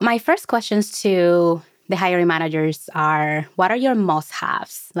My first questions to the hiring managers are, what are your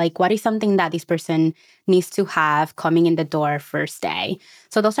must-haves? Like, what is something that this person needs to have coming in the door first day?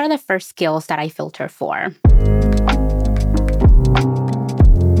 So those are the first skills that I filter for.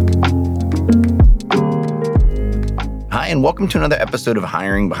 Hi, and welcome to another episode of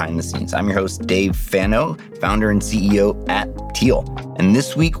Hiring Behind the Scenes. I'm your host, Dave Fano, founder and CEO at Teal. And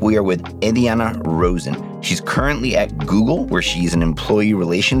this week, we are with Eddiana Rosen. She's currently at Google, where she's an employee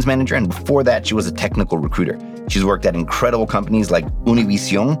relations manager. And before that, she was a technical recruiter. She's worked at incredible companies like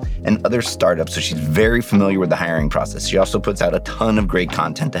Univision and other startups, so she's very familiar with the hiring process. She also puts out a ton of great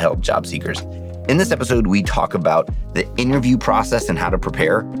content to help job seekers. In this episode, we talk about the interview process and how to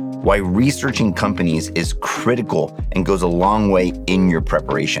prepare, why researching companies is critical and goes a long way in your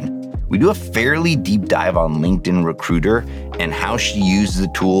preparation. We do a fairly deep dive on LinkedIn Recruiter and how she uses the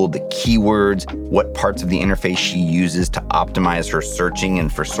tool, the keywords, what parts of the interface she uses to optimize her searching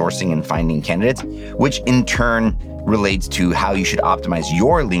and for sourcing and finding candidates, which in turn relates to how you should optimize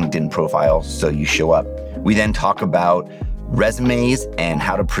your LinkedIn profile so you show up. We then talk about resumes and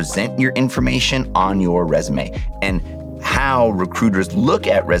how to present your information on your resume, and how recruiters look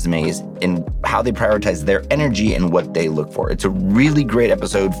at resumes and how they prioritize their energy and what they look for. It's a really great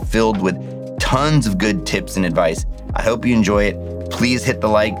episode filled with tons of good tips and advice. I hope you enjoy it. Please hit the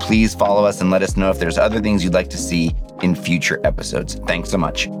like, please follow us, and let us know if there's other things you'd like to see in future episodes. Thanks so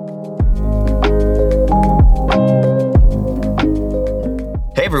much.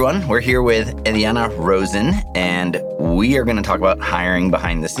 Hey everyone, we're here with Eddiana Rosen, and we are going to talk about hiring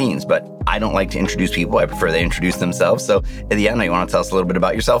behind the scenes, but I don't like to introduce people. I prefer they introduce themselves. So Eddiana, you want to tell us a little bit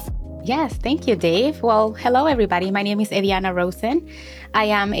about yourself? Yes, thank you, Dave. Well, hello, everybody. My name is Eddiana Rosen. I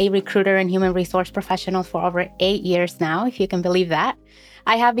am a recruiter and human resource professional for over 8 years now, if you can believe that.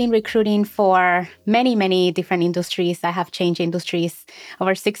 I have been recruiting for many, many different industries. I have changed industries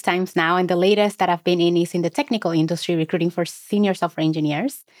over 6 times now, and the latest that I've been in is in the technical industry, recruiting for senior software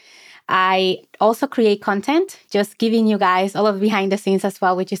engineers. I also create content, just giving you guys all of the behind the scenes as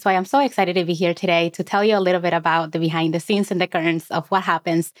well, which is why I'm so excited to be here today to tell you a little bit about the behind the scenes and the currents of what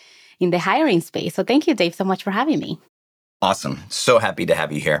happens in the hiring space. So thank you, Dave, so much for having me. Awesome. So happy to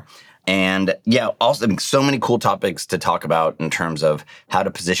have you here. And yeah, also so many cool topics to talk about in terms of how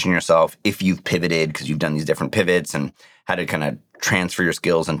to position yourself if you've pivoted, because you've done these different pivots, and how to kind of transfer your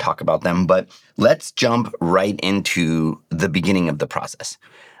skills and talk about them. But let's jump right into the beginning of the process.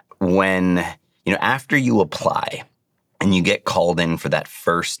 When, after you apply and you get called in for that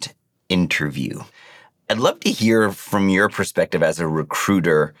first interview, I'd love to hear from your perspective as a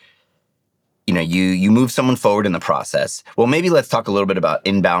recruiter. You move someone forward in the process. Well, maybe let's talk a little bit about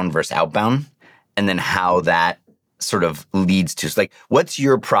inbound versus outbound, and then how that sort of leads to, what's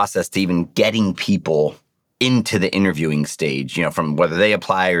your process to even getting people into the interviewing stage, from whether they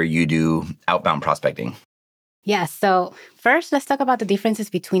apply or you do outbound prospecting? Yeah, so first, let's talk about the differences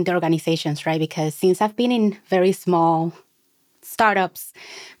between the organizations, right? Because since I've been in very small startups,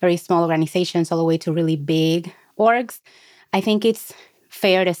 very small organizations, all the way to really big orgs, I think it's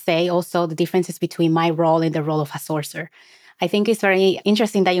fair to say also the differences between my role and the role of a sourcer. I think it's very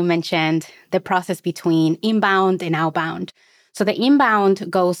interesting that you mentioned the process between inbound and outbound. So the inbound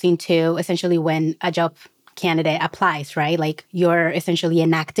goes into essentially when a job candidate applies, right? Like you're essentially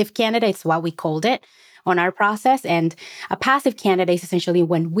an active candidate, it's what we called it on our process. And a passive candidate is essentially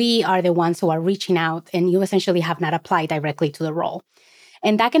when we are the ones who are reaching out and you essentially have not applied directly to the role.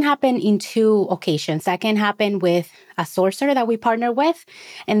 And that can happen in 2 occasions. That can happen with a sourcer that we partner with.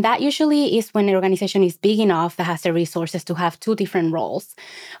 And that usually is when an organization is big enough that has the resources to have 2 different roles,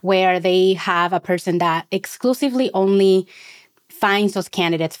 where they have a person that exclusively only finds those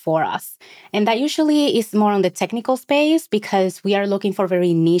candidates for us. And that usually is more on the technical space, because we are looking for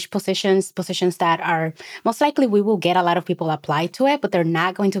very niche positions that are most likely we will get a lot of people apply to it, but they're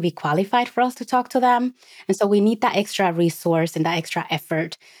not going to be qualified for us to talk to them. And so we need that extra resource and that extra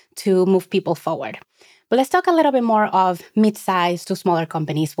effort to move people forward. But let's talk a little bit more of mid-sized to smaller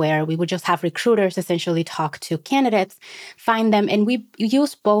companies where we would just have recruiters essentially talk to candidates, find them, and we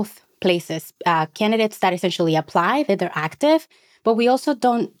use both places. Candidates that essentially apply, that they're active, but we also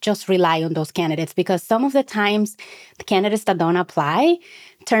don't just rely on those candidates, because some of the times the candidates that don't apply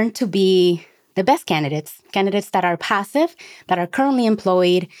turn to be the best candidates that are passive, that are currently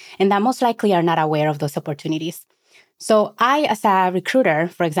employed, and that most likely are not aware of those opportunities. So I, as a recruiter,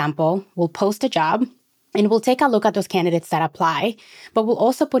 for example, will post a job and we'll take a look at those candidates that apply, but we'll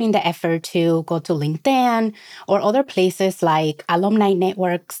also put in the effort to go to LinkedIn or other places like alumni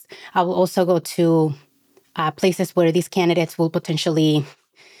networks. I will also go to places where these candidates will potentially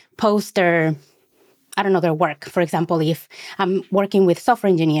post their I don't know, their work. For example, if I'm working with software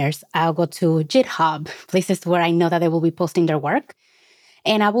engineers, I'll go to GitHub, places where I know that they will be posting their work.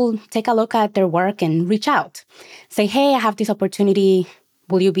 And I will take a look at their work and reach out. Say, hey, I have this opportunity.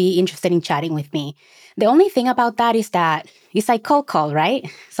 Will you be interested in chatting with me? The only thing about that is that it's like cold call, right?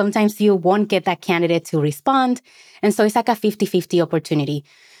 Sometimes you won't get that candidate to respond. And so it's like a 50-50 opportunity,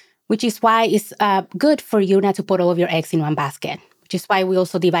 which is why it's good for you not to put all of your eggs in one basket, which is why we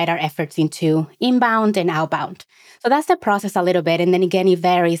also divide our efforts into inbound and outbound. So that's the process a little bit. And then again, it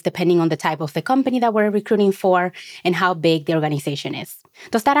varies depending on the type of the company that we're recruiting for and how big the organization is.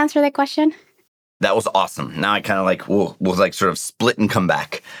 Does that answer the question? That was awesome. Now I kind of like, we'll like sort of split and come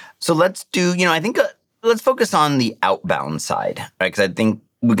back. So let's do, I think let's focus on the outbound side, right? Because I think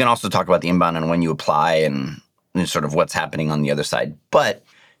we can also talk about the inbound and when you apply and sort of what's happening on the other side. But,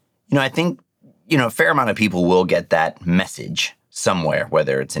 I think, a fair amount of people will get that message somewhere,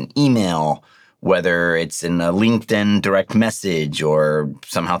 whether it's an email, whether it's in a LinkedIn direct message or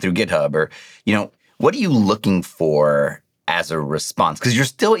somehow through GitHub or, what are you looking for as a response? Because you're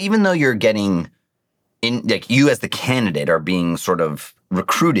still, even though you're getting like you as the candidate are being sort of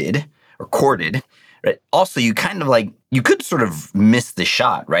recruited or courted, right? Also, you kind of like, you could sort of miss the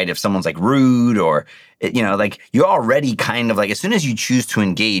shot, right? If someone's like rude or, like you're already kind of like, as soon as you choose to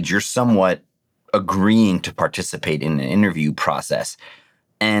engage, you're somewhat agreeing to participate in an interview process.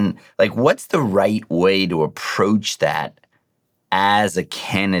 And like, what's the right way to approach that as a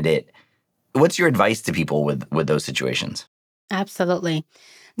candidate? What's your advice to people with those situations? Absolutely.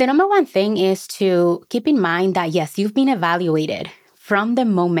 The number one thing is to keep in mind that, yes, you've been evaluated from the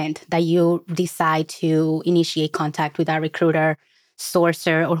moment that you decide to initiate contact with a recruiter,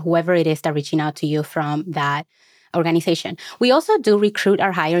 sourcer, or whoever it is that reaching out to you from that organization. We also do recruit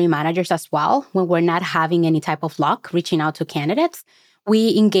our hiring managers as well when we're not having any type of luck reaching out to candidates.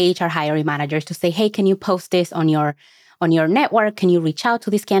 We engage our hiring managers to say, hey, can you post this on your network? Can you reach out to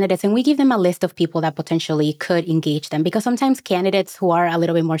these candidates? And we give them a list of people that potentially could engage them, because sometimes candidates who are a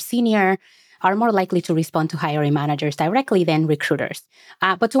little bit more senior are more likely to respond to hiring managers directly than recruiters.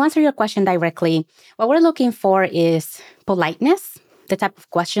 But to answer your question directly, what we're looking for is politeness, the type of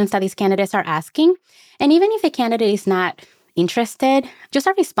questions that these candidates are asking. And even if a candidate is not interested, just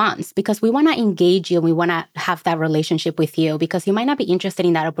a response, because we want to engage you. We want to have that relationship with you, because you might not be interested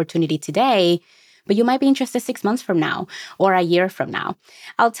in that opportunity today, but you might be interested 6 months from now or a year from now.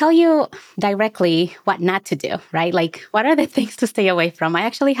 I'll tell you directly what not to do, right? Like, what are the things to stay away from? I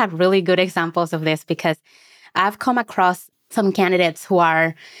actually have really good examples of this because I've come across some candidates who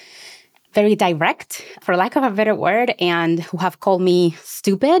are very direct, for lack of a better word, and who have called me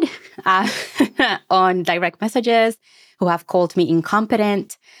stupid on direct messages, who have called me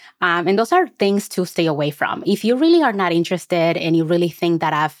incompetent. And those are things to stay away from. If you really are not interested and you really think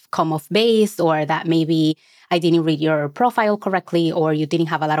that I've come off base, or that maybe I didn't read your profile correctly, or you didn't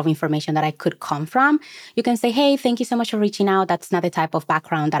have a lot of information that I could come from, you can say, hey, thank you so much for reaching out. That's not the type of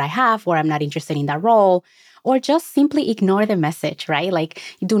background that I have, or I'm not interested in that role. Or just simply ignore the message, right? Like,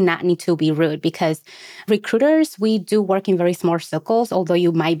 you do not need to be rude, because recruiters, we do work in very small circles. Although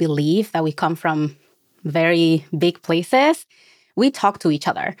you might believe that we come from very big places, we talk to each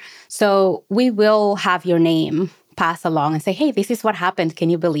other. So we will have your name pass along and say, hey, this is what happened.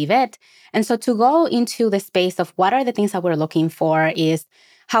 Can you believe it? And so to go into the space of what are the things that we're looking for is,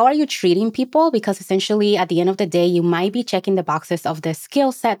 how are you treating people? Because essentially, at the end of the day, you might be checking the boxes of the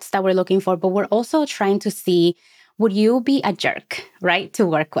skill sets that we're looking for, but we're also trying to see, would you be a jerk, right, to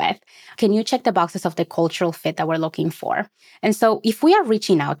work with? Can you check the boxes of the cultural fit that we're looking for? And so if we are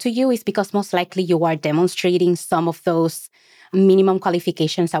reaching out to you, it's because most likely you are demonstrating some of those minimum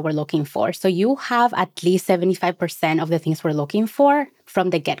qualifications that we're looking for. So you have at least 75% of the things we're looking for from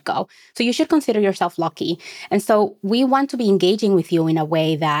the get-go. So you should consider yourself lucky. And so we want to be engaging with you in a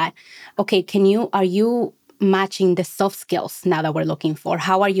way that, okay, are you matching the soft skills now that we're looking for?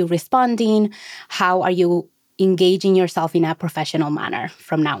 How are you responding? How are you engaging yourself in a professional manner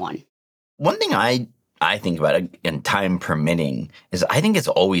from now on? One thing I think about, and time permitting, is I think it's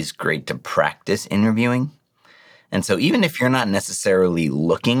always great to practice interviewing. And so even if you're not necessarily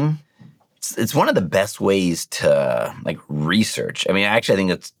looking, it's one of the best ways to like research. I mean, actually, I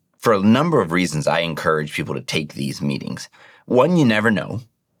think it's for a number of reasons I encourage people to take these meetings. One, you never know.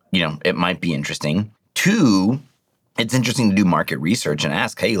 It might be interesting. Two, it's interesting to do market research and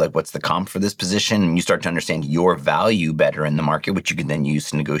ask, hey, like, what's the comp for this position? And you start to understand your value better in the market, which you can then use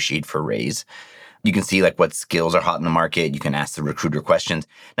to negotiate for a raise. You can see like what skills are hot in the market. You can ask the recruiter questions.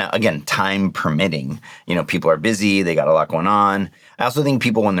 Now, again, time permitting, people are busy. They got a lot going on. I also think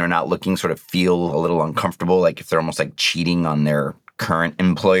people, when they're not looking, sort of feel a little uncomfortable, like if they're almost like cheating on their current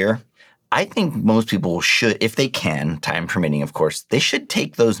employer. I think most people should, if they can, time permitting, of course, they should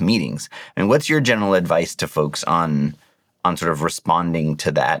take those meetings. And what's your general advice to folks on sort of responding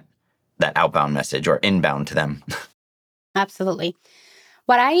to that outbound message or inbound to them? Absolutely.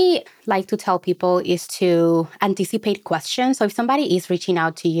 What I like to tell people is to anticipate questions. So if somebody is reaching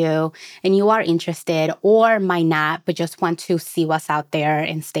out to you and you are interested or might not, but just want to see what's out there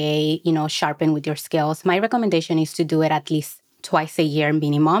and stay, sharpened with your skills, my recommendation is to do it at least twice a year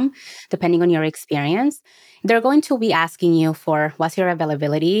minimum, depending on your experience. They're going to be asking you for what's your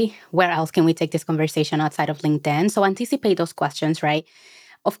availability? Where else can we take this conversation outside of LinkedIn? So anticipate those questions, right?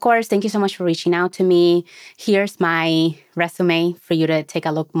 Of course, thank you so much for reaching out to me. Here's my resume for you to take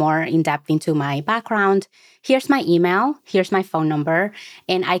a look more in depth into my background. Here's my email. Here's my phone number.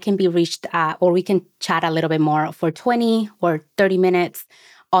 And I can be reached, or we can chat a little bit more for 20 or 30 minutes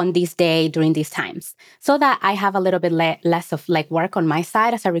on this day during these times, so that I have a little bit less of work on my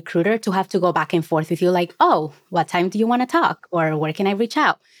side as a recruiter to have to go back and forth with you like, oh, what time do you want to talk? Or where can I reach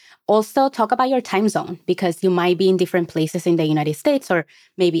out? Also, talk about your time zone, because you might be in different places in the United States or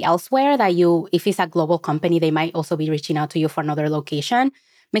maybe elsewhere that if it's a global company, they might also be reaching out to you for another location.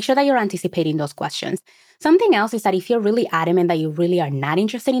 Make sure that you're anticipating those questions. Something else is that if you're really adamant that you really are not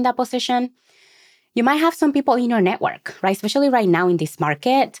interested in that position, you might have some people in your network, right? Especially right now in this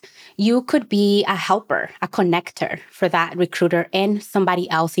market, you could be a helper, a connector for that recruiter and somebody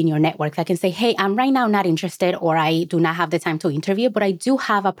else in your network that can say, hey, I'm right now not interested, or I do not have the time to interview, but I do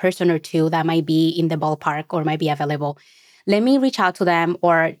have a person or two that might be in the ballpark or might be available. Let me reach out to them,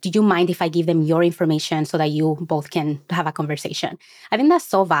 or do you mind if I give them your information so that you both can have a conversation? I think that's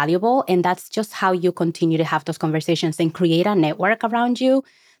so valuable, and that's just how you continue to have those conversations and create a network around you.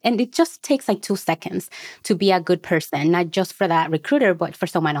 And it just takes 2 seconds to be a good person, not just for that recruiter, but for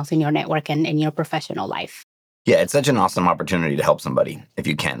someone else in your network and in your professional life. Yeah, it's such an awesome opportunity to help somebody if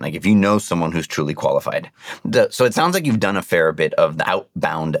you can, if you know someone who's truly qualified. So it sounds like you've done a fair bit of the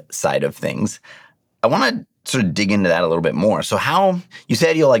outbound side of things. I want to sort of dig into that a little bit more. So you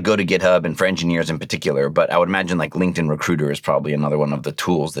said you'll go to GitHub, and for engineers in particular, but I would imagine LinkedIn Recruiter is probably another one of the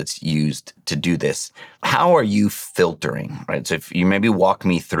tools that's used to do this. How are you filtering, right? So if you maybe walk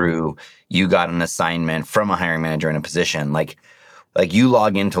me through, you got an assignment from a hiring manager in a position, like you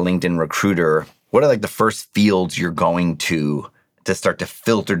log into LinkedIn Recruiter, what are the first fields you're going to start to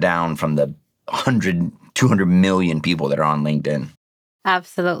filter down from the 100, 200 million people that are on LinkedIn?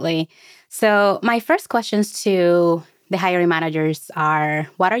 Absolutely. So my first questions to the hiring managers are,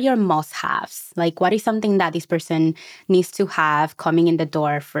 what are your must-haves? What is something that this person needs to have coming in the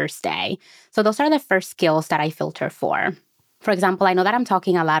door first day? So those are the first skills that I filter for. For example, I know that I'm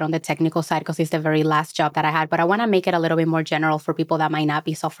talking a lot on the technical side because it's the very last job that I had, but I want to make it a little bit more general for people that might not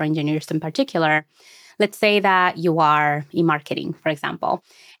be software engineers in particular. Let's say that you are in marketing, for example,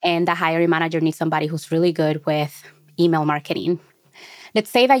 and the hiring manager needs somebody who's really good with email marketing. Let's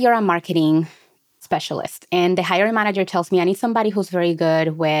say that you're a marketing specialist and the hiring manager tells me I need somebody who's very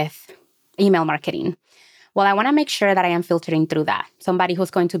good with email marketing. Well, I want to make sure that I am filtering through that. Somebody who's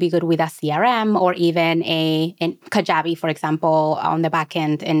going to be good with a CRM or even a Kajabi, for example, on the back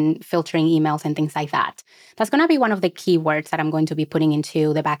end and filtering emails and things like that. That's going to be one of the keywords that I'm going to be putting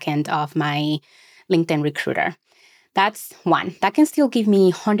into the back end of my LinkedIn Recruiter. That's one. That can still give me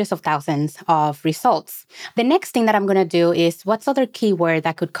hundreds of thousands of results. The next thing that I'm going to do is what's other keyword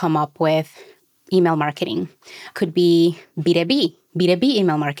that could come up with email marketing? Could be B2B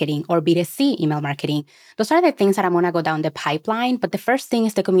email marketing, or B2C email marketing. Those are the things that I'm going to go down the pipeline. But the first thing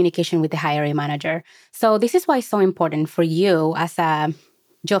is the communication with the hiring manager. So this is why it's so important for you as a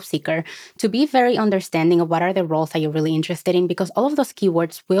job seeker to be very understanding of what are the roles that you're really interested in, because all of those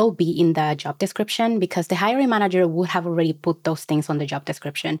keywords will be in the job description because the hiring manager would have already put those things on the job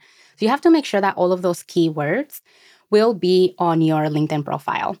description. So you have to make sure that all of those keywords will be on your LinkedIn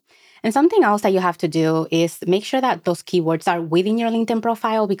profile. And something else that you have to do is make sure that those keywords are within your LinkedIn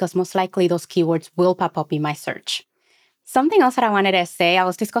profile, because most likely those keywords will pop up in my search. Something else that I wanted to say, I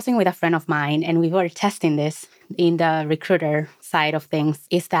was discussing with a friend of mine, and we were testing this in the recruiter side of things,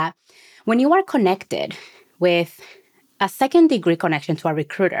 is that when you are connected with a second-degree connection to a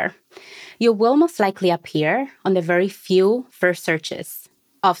recruiter, you will most likely appear on the very few first searches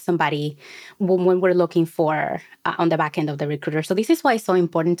of somebody when we're looking for on the back end of the recruiter. So this is why it's so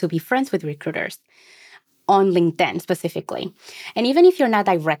important to be friends with recruiters on LinkedIn specifically. And even if you're not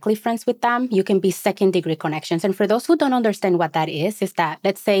directly friends with them, you can be second-degree connections. And for those who don't understand what that is that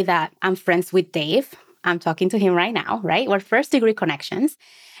let's say that I'm friends with Dave I'm talking to him right now, right? We're first degree connections.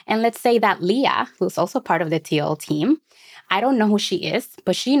 And let's say that Leah, who's also part of the TL team, I don't know who she is,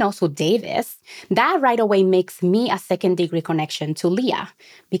 but she knows who Dave is. That right away makes me a second degree connection to Leah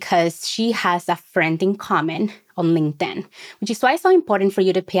because she has a friend in common on LinkedIn, which is why it's so important for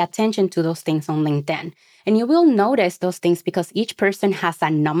you to pay attention to those things on LinkedIn. And you will notice those things because each person has a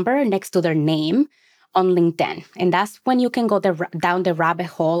number next to their name on LinkedIn. And that's when you can go down the rabbit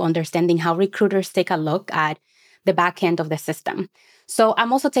hole, understanding how recruiters take a look at the back end of the system. So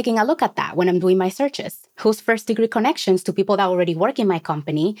I'm also taking a look at that when I'm doing my searches. Who's first degree connections to people that already work in my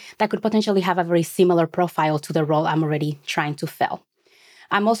company that could potentially have a very similar profile to the role I'm already trying to fill.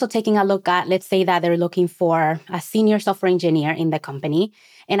 I'm also taking a look at, let's say that they're looking for a senior software engineer in the company,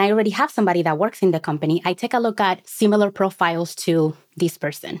 and I already have somebody that works in the company. I take a look at similar profiles to this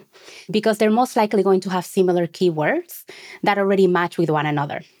person because they're most likely going to have similar keywords that already match with one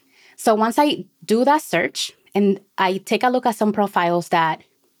another. So once I do that search and I take a look at some profiles that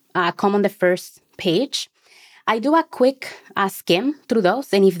come on the first page, I do a quick skim through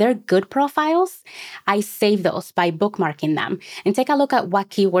those. And if they're good profiles, I save those by bookmarking them and take a look at what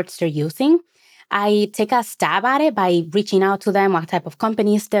keywords they're using. I take a stab at it by reaching out to them, what type of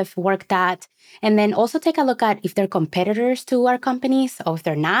companies they've worked at, and then also take a look at if they're competitors to our companies or if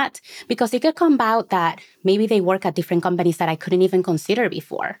they're not, because it could come out that maybe they work at different companies that I couldn't even consider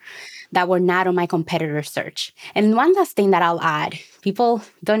before that were not on my competitor search. And one last thing that I'll add, people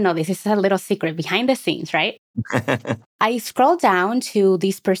don't know this is a little secret behind the scenes, right? I scroll down to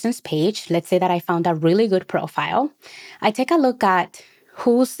this person's page. Let's say that I found a really good profile. I take a look at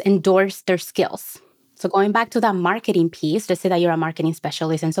who's endorsed their skills. So going back to that marketing piece, let's say that you're a marketing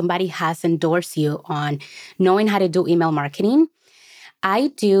specialist and somebody has endorsed you on knowing how to do email marketing. I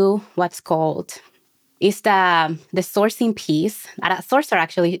do what's called, is the sourcing piece. A sourcer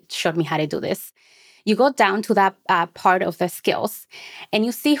actually showed me how to do this. You go down to that part of the skills and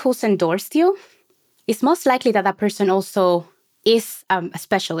you see who's endorsed you. It's most likely that that person also is a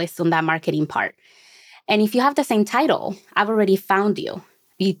specialist on that marketing part. And if you have the same title, I've already found you.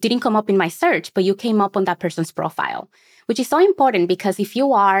 You didn't come up in my search, but you came up on that person's profile, which is so important because if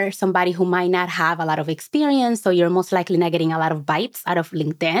you are somebody who might not have a lot of experience, so you're most likely not getting a lot of bites out of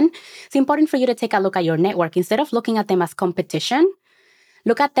LinkedIn, it's important for you to take a look at your network. Instead of looking at them as competition,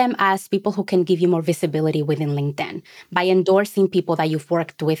 look at them as people who can give you more visibility within LinkedIn by endorsing people that you've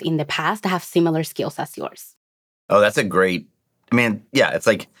worked with in the past that have similar skills as yours. Oh, that's a great, yeah, it's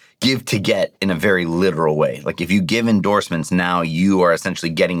like give to get in a very literal way. Like if you give endorsements, now you are essentially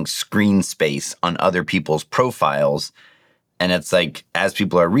getting screen space on other people's profiles. And it's like, as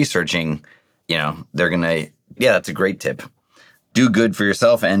people are researching, they're going to, yeah, that's a great tip. Do good for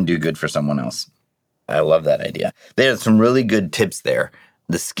yourself and do good for someone else. I love that idea. There's some really good tips there.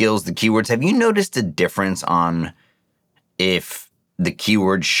 The skills, the keywords. Have you noticed a difference on if the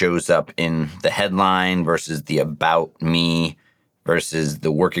keyword shows up in the headline versus the about me versus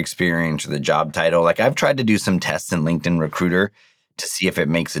the work experience or the job title? Like I've tried to do some tests in LinkedIn Recruiter to see if it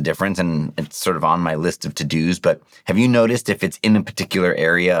makes a difference, and it's sort of on my list of to-dos. But have you noticed if it's in a particular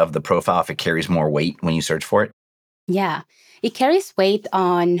area of the profile, if it carries more weight when you search for it? Yeah, it carries weight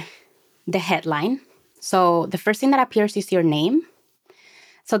on the headline. So the first thing that appears is your name.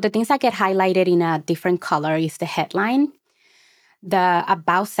 So the things that get highlighted in a different color is the headline, the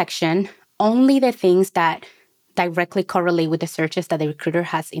about section, only the things that directly correlate with the searches that the recruiter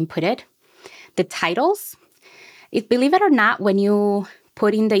has inputted. The titles, believe it or not, when you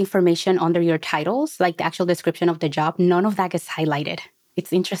put in the information under your titles, like the actual description of the job, none of that gets highlighted.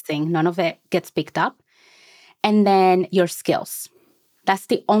 It's interesting. None of it gets picked up. And then your skills. That's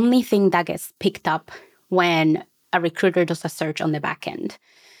the only thing that gets picked up when a recruiter does a search on the back end.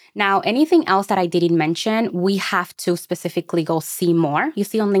 Now, anything else that I didn't mention, we have to specifically go see more. You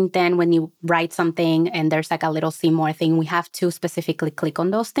see on LinkedIn when you write something and there's like a little see more thing, we have to specifically click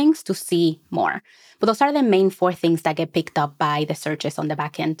on those things to see more. But those are the main 4 things that get picked up by the searches on the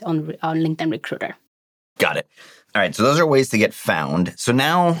back end on LinkedIn Recruiter. Got it. All right. So those are ways to get found. So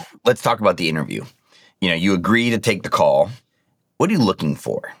now let's talk about the interview. You agree to take the call. What are you looking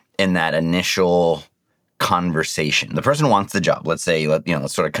for in that initial conversation? The person wants the job. Let's say,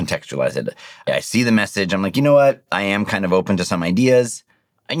 let's sort of contextualize it. I see the message. I'm like, you know what? I am kind of open to some ideas.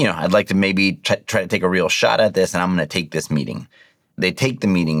 I'd like to maybe try to take a real shot at this, and I'm going to take this meeting. They take the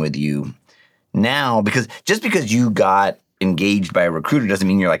meeting with you now because just because you got engaged by a recruiter doesn't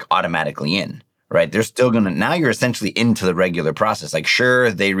mean you're like automatically in, right? They're still going to, now you're essentially into the regular process. Like,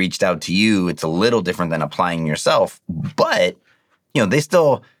 sure, they reached out to you. It's a little different than applying yourself, but they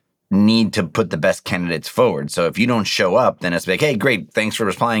still need to put the best candidates forward. So if you don't show up, then it's like, hey, great, thanks for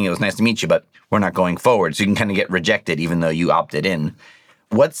replying. It was nice to meet you, but we're not going forward. So you can kind of get rejected even though you opted in.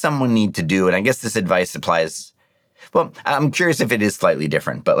 What someone need to do, and I guess this advice applies, well, I'm curious if it is slightly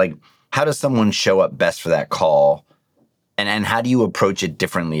different, but like, how does someone show up best for that call? And how do you approach it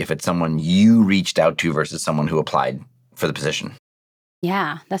differently if it's someone you reached out to versus someone who applied for the position?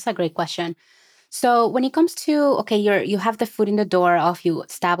 Yeah, that's a great question. So when it comes to, okay, you have the foot in the door of you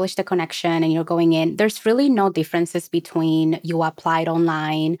establish the connection and you're going in, there's really no differences between you applied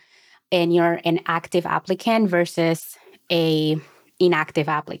online and you're an active applicant versus a inactive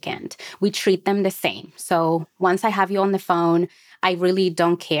applicant. We treat them the same. So once I have you on the phone, I really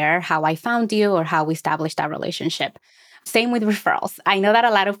don't care how I found you or how we established that relationship. Same with referrals. I know that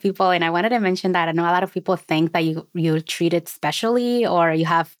a lot of people, and I wanted to mention that I know a lot of people think that you're treated specially or you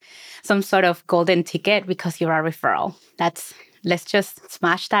have some sort of golden ticket because you're a referral. Let's just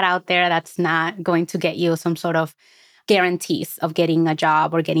smash that out there. That's not going to get you some sort of guarantees of getting a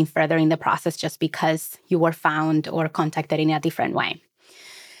job or getting further in the process just because you were found or contacted in a different way.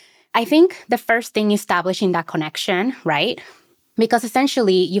 I think the first thing is establishing that connection, right? Because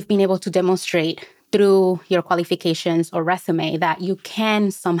essentially you've been able to demonstrate through your qualifications or resume that you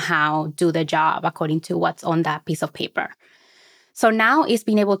can somehow do the job according to what's on that piece of paper. So now it's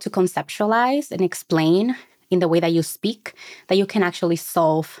being able to conceptualize and explain in the way that you speak that you can actually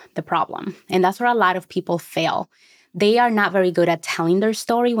solve the problem. And that's where a lot of people fail. They are not very good at telling their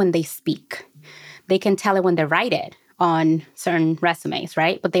story when they speak. They can tell it when they write it on certain resumes,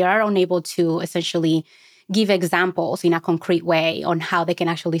 right? But they are unable to essentially give examples in a concrete way on how they can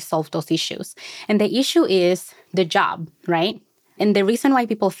actually solve those issues. And the issue is the job, right? And the reason why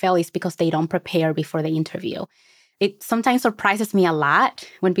people fail is because they don't prepare before the interview. It sometimes surprises me a lot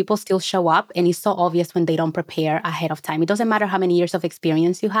when people still show up, and it's so obvious when they don't prepare ahead of time. It doesn't matter how many years of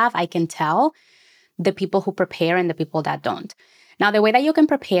experience you have. I can tell the people who prepare and the people that don't. Now, the way that you can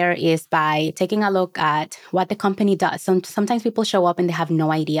prepare is by taking a look at what the company does. Sometimes people show up and they have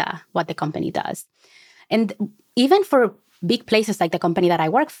no idea what the company does. And even for big places like the company that I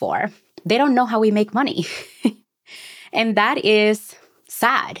work for, they don't know how we make money. And that is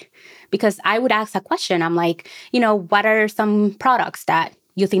sad because I would ask a question. I'm like, what are some products that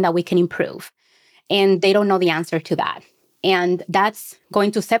you think that we can improve? And they don't know the answer to that. And that's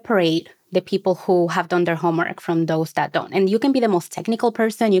going to separate the people who have done their homework from those that don't. And you can be the most technical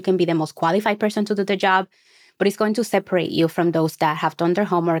person, you can be the most qualified person to do the job, but it's going to separate you from those that have done their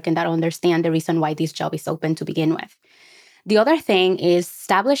homework and that understand the reason why this job is open to begin with. The other thing is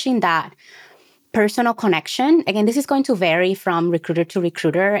establishing that personal connection. Again, this is going to vary from recruiter to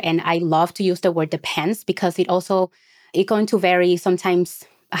recruiter, and I love to use the word depends because it's going to vary. Sometimes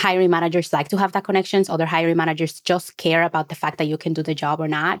hiring managers like to have that connections. Other hiring managers just care about the fact that you can do the job or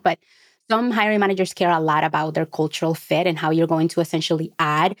not. But some hiring managers care a lot about their cultural fit and how you're going to essentially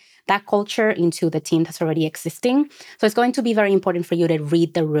add that culture into the team that's already existing. So it's going to be very important for you to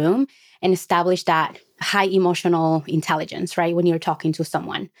read the room and establish that high emotional intelligence, right, when you're talking to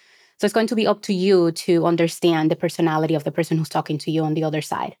someone. So it's going to be up to you to understand the personality of the person who's talking to you on the other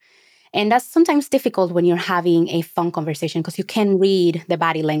side. And that's sometimes difficult when you're having a phone conversation because you can't read the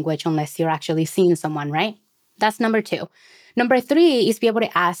body language unless you're actually seeing someone, right? That's number 2. Number 3 is be able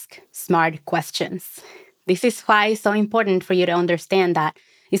to ask smart questions. This is why it's so important for you to understand that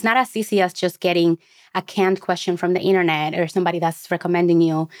it's not as easy as just getting a canned question from the internet or somebody that's recommending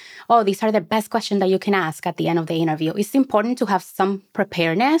you, oh, these are the best questions that you can ask at the end of the interview. It's important to have some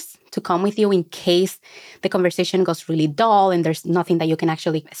preparedness to come with you in case the conversation goes really dull and there's nothing that you can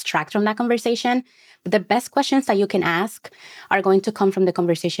actually extract from that conversation. But the best questions that you can ask are going to come from the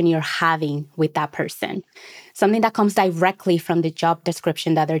conversation you're having with that person. Something that comes directly from the job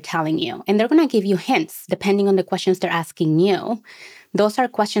description that they're telling you. And they're going to give you hints depending on the questions they're asking you. Those are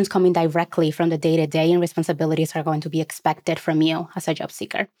questions coming directly from the day-to-day and responsibilities are going to be expected from you as a job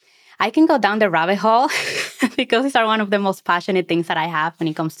seeker. I can go down the rabbit hole because these are one of the most passionate things that I have when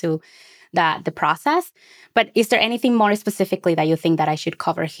it comes to the process. But is there anything more specifically that you think that I should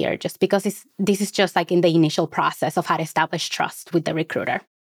cover here? Just because this is just like in the initial process of how to establish trust with the recruiter.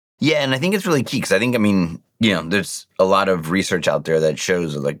 Yeah, and I think it's really key because there's a lot of research out there that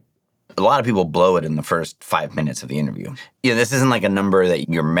shows like a lot of people blow it in the first 5 minutes of the interview. This isn't like a number that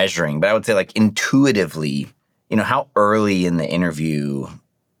you're measuring, but I would say like intuitively, how early in the interview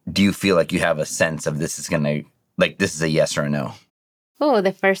do you feel like you have a sense of this is a yes or a no? Oh,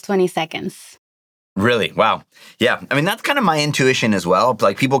 the first 20 seconds. Really? Wow. Yeah. I mean, that's kind of my intuition as well.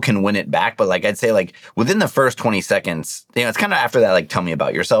 Like people can win it back, but like I'd say like within the first 20 seconds, it's kind of after that, like tell me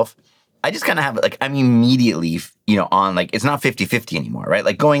about yourself. I just kind of have like, I'm immediately, on like, it's not 50-50 anymore, right?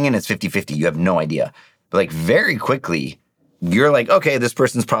 Like going in, it's 50-50. You have no idea. But like very quickly, you're like, okay, this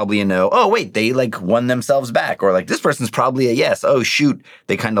person's probably a no. Oh, wait, they like won themselves back. Or like, this person's probably a yes. Oh, shoot,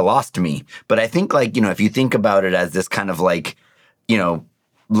 they kind of lost me. But I think like, if you think about it as this kind of like, you know,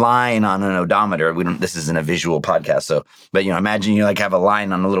 line on an odometer, this isn't a visual podcast. So, but, imagine you like have a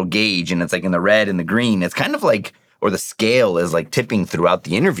line on a little gauge and it's like in the red and the green. It's kind of like, or the scale is like tipping throughout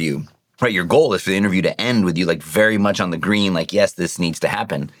the interview, right? Your goal is for the interview to end with you like very much on the green, like, yes, this needs to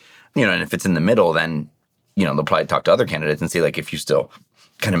happen. And if it's in the middle, then they'll probably talk to other candidates and see like if you still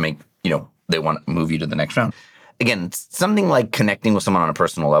kind of make, they want to move you to the next round. Again, something like connecting with someone on a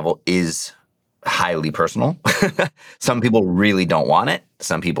personal level is highly personal. Some people really don't want it.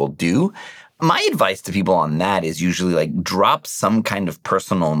 Some people do. My advice to people on that is usually like drop some kind of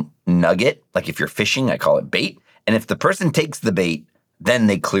personal nugget. Like if you're fishing, I call it bait. And if the person takes the bait, then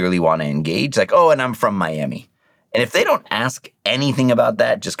they clearly want to engage. Like, oh, and I'm from Miami. And if they don't ask anything about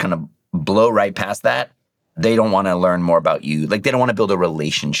that, just kind of blow right past that, they don't want to learn more about you. Like, they don't want to build a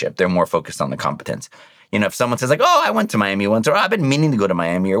relationship. They're more focused on the competence. If someone says like, oh, I went to Miami once, or I've been meaning to go to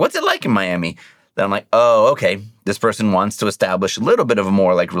Miami, or what's it like in Miami? Then I'm like, oh, okay, this person wants to establish a little bit of a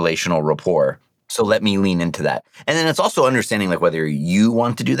more like relational rapport. So let me lean into that. And then it's also understanding like whether you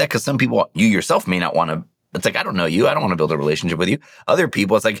want to do that, because some people, you yourself may not want to. It's like, I don't know you. I don't want to build a relationship with you. Other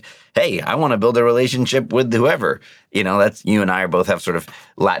people, it's like, hey, I want to build a relationship with whoever. That's you and I are both have sort of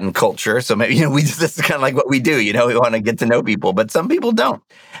Latin culture. So maybe, this is kind of like what we do. We want to get to know people, but some people don't.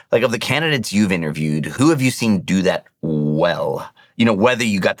 Like of the candidates you've interviewed, who have you seen do that well? Whether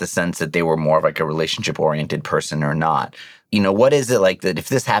you got the sense that they were more of like a relationship oriented person or not. What is it like that if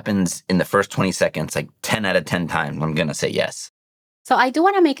this happens in the first 20 seconds, like 10 out of 10 times, I'm going to say yes. So I do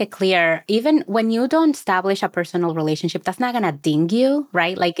want to make it clear, even when you don't establish a personal relationship, that's not going to ding you,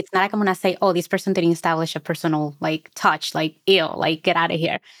 right? Like, it's not like I'm going to say, oh, this person didn't establish a personal, like, touch, like, ew, like, get out of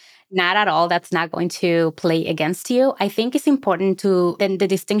here. Not at all. That's not going to play against you. I think it's important to then the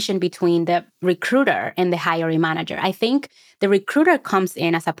distinction between the recruiter and the hiring manager. I think the recruiter comes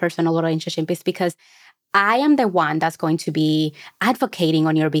in as a personal relationship is because I am the one that's going to be advocating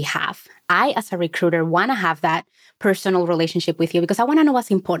on your behalf. I, as a recruiter, want to have that personal relationship with you because I want to know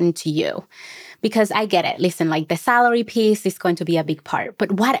what's important to you. Because I get it. Listen, like the salary piece is going to be a big part.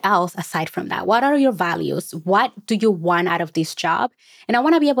 But what else aside from that? What are your values? What do you want out of this job? And I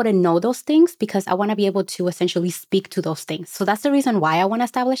want to be able to know those things because I want to be able to essentially speak to those things. So that's the reason why I want to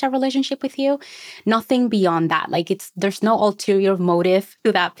establish a relationship with you. Nothing beyond that. Like there's no ulterior motive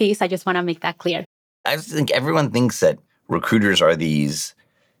to that piece. I just want to make that clear. I just think everyone thinks that recruiters are these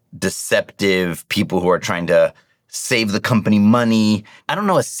deceptive people who are trying to save the company money. I don't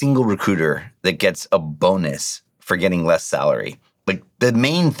know a single recruiter that gets a bonus for getting less salary. Like the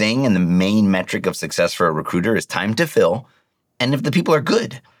main thing and the main metric of success for a recruiter is time to fill and if the people are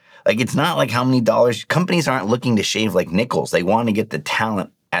good. Like it's not like how many dollars. Companies aren't looking to shave like nickels. They want to get the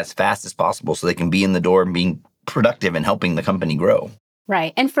talent as fast as possible so they can be in the door and being productive and helping the company grow.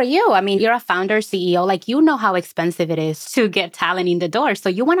 Right. And for you, I mean, you're a founder, CEO, like you know how expensive it is to get talent in the door. So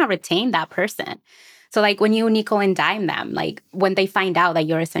you want to retain that person. So like when you nickel and dime them, like when they find out that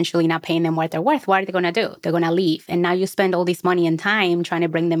you're essentially not paying them what they're worth, what are they going to do? They're going to leave. And now you spend all this money and time trying to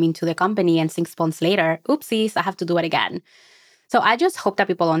bring them into the company. And 6 months later, oopsies, I have to do it again. So I just hope that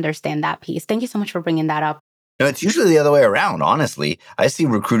people understand that piece. Thank you so much for bringing that up. It's usually the other way around, honestly. I see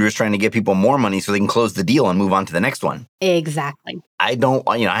recruiters trying to get people more money so they can close the deal and move on to the next one. Exactly. I don't,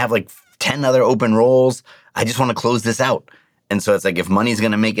 I have like 10 other open roles. I just want to close this out. And so it's like, if money's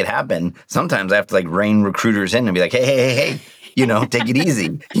going to make it happen, sometimes I have to like rein recruiters in and be like, hey, take it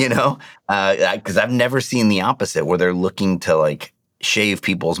easy, because I've never seen the opposite where they're looking to like shave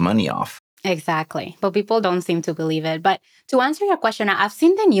people's money off. Exactly. But people don't seem to believe it. But to answer your question, I've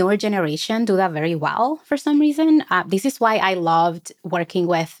seen the newer generation do that very well for some reason. This is why I loved working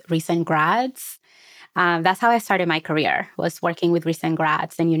with recent grads. That's how I started my career, was working with recent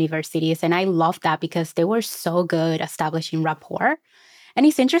grads and universities. And I loved that because they were so good at establishing rapport. And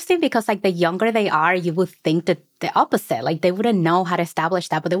it's interesting because like the younger they are, you would think that the opposite, like they wouldn't know how to establish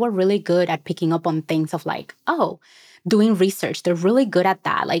that, but they were really good at picking up on things of like, oh, doing research. They're really good at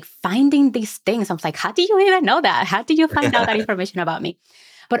that, like finding these things. I was like, how do you even know that? How do you find out that information about me?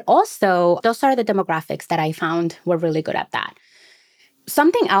 But also, those are the demographics that I found were really good at that.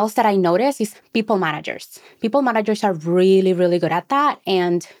 Something else that I noticed is people managers. People managers are really, really good at that.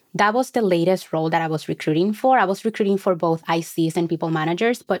 And that was the latest role that I was recruiting for. I was recruiting for both ICs and people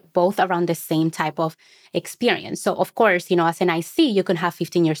managers, but both around the same type of experience. So of course, as an IC, you can have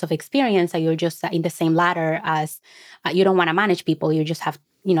 15 years of experience and you're just in the same ladder as you don't want to manage people. You just have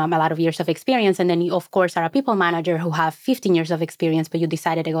a lot of years of experience. And then you, of course, are a people manager who have 15 years of experience, but you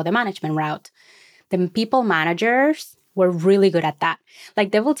decided to go the management route. The people managers were really good at that.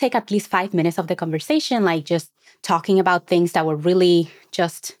 Like they will take at least 5 minutes of the conversation, like just talking about things that were really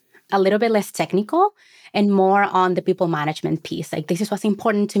just a little bit less technical and more on the people management piece. Like, this is what's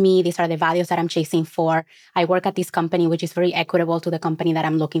important to me. These are the values that I'm chasing for. I work at this company, which is very equitable to the company that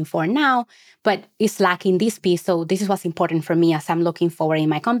I'm looking for now, but it's lacking this piece. So this is what's important for me as I'm looking forward in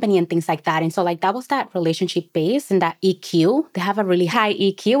my company and things like that. And so like that was that relationship base and that EQ. They have a really high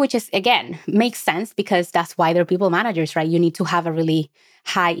EQ, which is, again, makes sense because that's why they're people managers, right? You need to have a really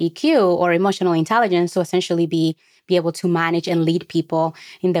high EQ or emotional intelligence to essentially be able to manage and lead people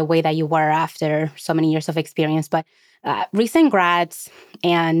in the way that you were after so many years of experience. But recent grads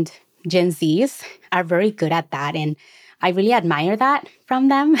and Gen Zs are very good at that. And I really admire that from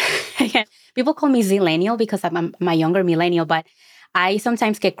them. People call me Zillennial because I'm a younger millennial, but I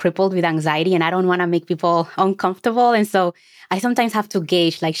sometimes get crippled with anxiety and I don't want to make people uncomfortable. And so I sometimes have to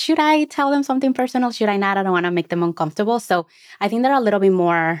gauge, like, should I tell them something personal? Should I not? I don't want to make them uncomfortable. So I think they're a little bit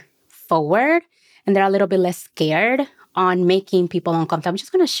more forward and they're a little bit less scared on making people uncomfortable. I'm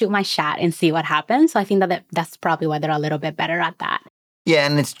just going to shoot my shot and see what happens. So I think that's probably why they're a little bit better at that. Yeah,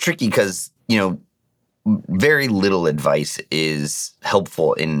 and it's tricky because, very little advice is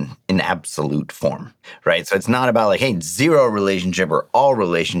helpful in absolute form, right? So it's not about like, hey, zero relationship or all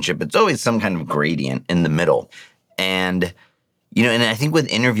relationship. It's always some kind of gradient in the middle. And, and I think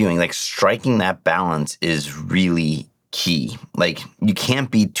with interviewing, like striking that balance is really key. Like you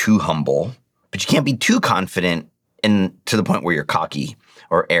can't be too humble, but you can't be too confident and to the point where you're cocky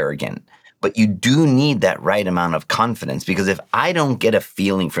or arrogant. But you do need that right amount of confidence because if I don't get a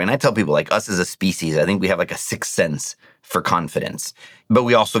feeling for, and I tell people like us as a species, I think we have like a sixth sense for confidence, but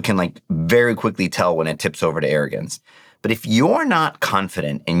we also can like very quickly tell when it tips over to arrogance. But if you're not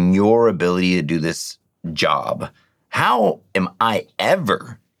confident in your ability to do this job, how am I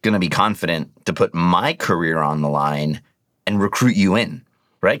ever going to be confident to put my career on the line and recruit you in?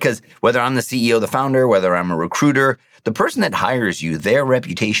 Right? Because whether I'm the CEO, the founder, whether I'm a recruiter, the person that hires you, their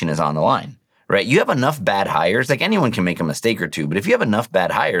reputation is on the line, right? You have enough bad hires, like anyone can make a mistake or two, but if you have enough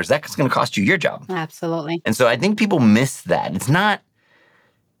bad hires, that's going to cost you your job. Absolutely. And so I think people miss that.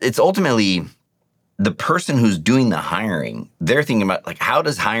 It's ultimately the person who's doing the hiring. They're thinking about like, how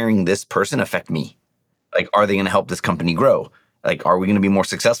does hiring this person affect me? Like, are they going to help this company grow? Like, are we going to be more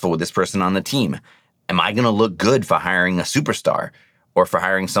successful with this person on the team? Am I going to look good for hiring a superstar? Or for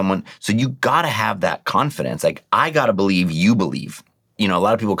hiring someone. So you got to have that confidence. Like, I got to believe you believe. A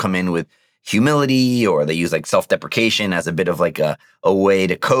lot of people come in with humility or they use like self-deprecation as a bit of like a way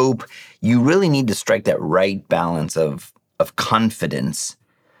to cope. You really need to strike that right balance of confidence.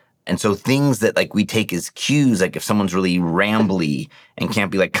 And so things that like we take as cues, like if someone's really rambly and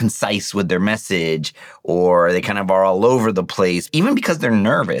can't be like concise with their message, or they kind of are all over the place, even because they're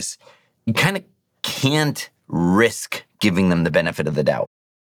nervous, you kind of can't risk giving them the benefit of the doubt.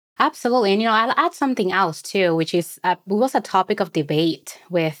 Absolutely. And, I'll add something else too, which is, it was a topic of debate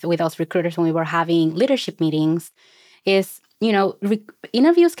with us recruiters when we were having leadership meetings is,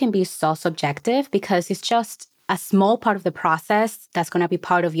 interviews can be so subjective because it's just a small part of the process that's going to be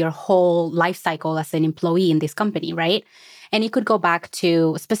part of your whole life cycle as an employee in this company, right? And it could go back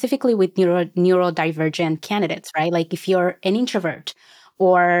to specifically with neurodivergent candidates, right? Like if you're an introvert,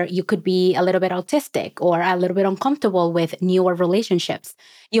 or you could be a little bit autistic or a little bit uncomfortable with newer relationships.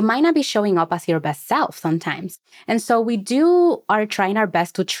 You might not be showing up as your best self sometimes. And so we are trying our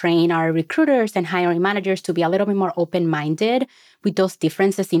best to train our recruiters and hiring managers to be a little bit more open-minded with those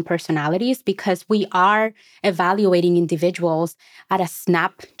differences in personalities because we are evaluating individuals at a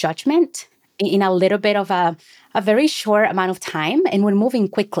snap judgment in a little bit of a very short amount of time. And we're moving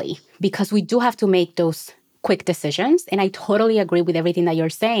quickly because we do have to make those quick decisions. And I totally agree with everything that you're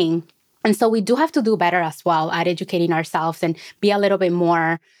saying. And so we do have to do better as well at educating ourselves and be a little bit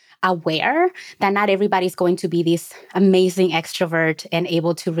more aware that not everybody's going to be this amazing extrovert and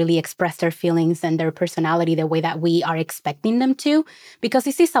able to really express their feelings and their personality the way that we are expecting them to, because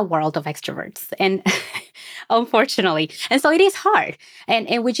this is a world of extroverts. And unfortunately, and so it is hard.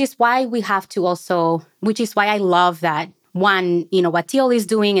 And which is why we have to also, which is why I love that one, what Teal is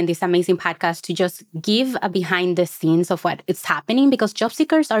doing in this amazing podcast to just give a behind the scenes of what is happening because job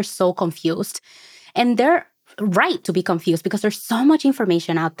seekers are so confused and they're right to be confused because there's so much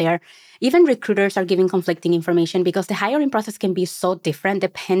information out there. Even recruiters are giving conflicting information because the hiring process can be so different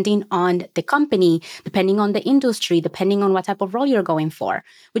depending on the company, depending on the industry, depending on what type of role you're going for,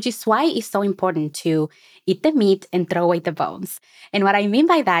 which is why it's so important to eat the meat and throw away the bones. And what I mean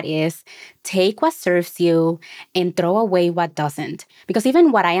by that is take what serves you and throw away what doesn't. Because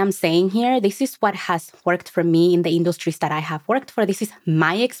even what I am saying here, this is what has worked for me in the industries that I have worked for. This is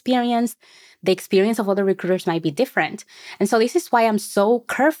my experience. The experience of other recruiters might be different. And so this is why I'm so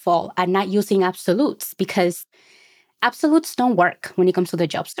careful at not using absolutes, because absolutes don't work when it comes to the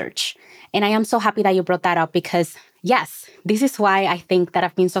job search. And I am so happy that you brought that up because, yes, this is why I think that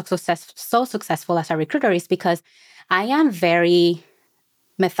I've been so successful as a recruiter, is because I am very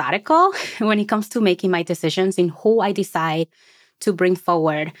methodical when it comes to making my decisions in who I decide to bring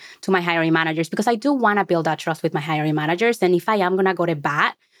forward to my hiring managers, because I do want to build that trust with my hiring managers. And if I am going to go to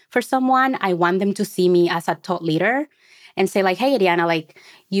bat for someone, I want them to see me as a thought leader and say like, hey, Eddiana, like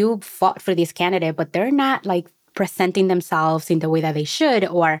you fought for this candidate, but they're not like presenting themselves in the way that they should,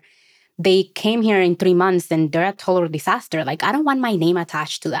 or they came here in 3 months and they're a total disaster. Like, I don't want my name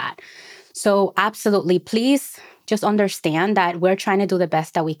attached to that. So absolutely, please just understand that we're trying to do the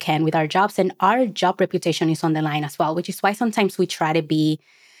best that we can with our jobs, and our job reputation is on the line as well, which is why sometimes we try to be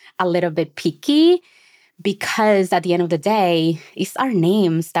a little bit picky, because at the end of the day, it's our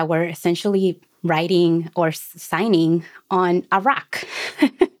names that we're essentially writing or signing on a rock.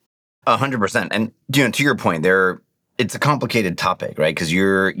 100%. And to your point, it's a complicated topic, right? Because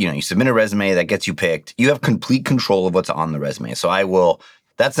you submit a resume that gets you picked. You have complete control of what's on the resume. So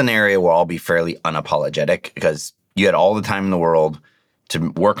that's an area where I'll be fairly unapologetic, because you had all the time in the world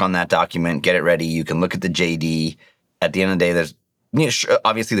to work on that document, get it ready. You can look at the JD. At the end of the day,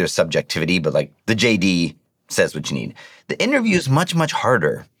 obviously there's subjectivity, but like the JD says what you need. The interview is much, much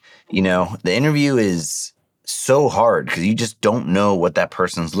harder. The interview is so hard because you just don't know what that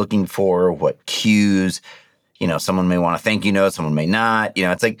person's looking for, what cues. Someone may want a thank you note, someone may not.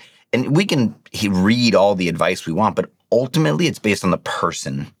 It's like, and we can read all the advice we want, but ultimately it's based on the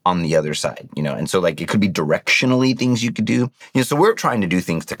person on the other side, and so like it could be directionally things you could do. So we're trying to do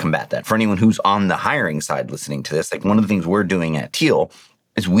things to combat that. For anyone who's on the hiring side listening to this, like one of the things we're doing at Teal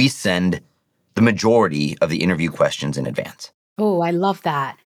is we send the majority of the interview questions in advance. Oh, I love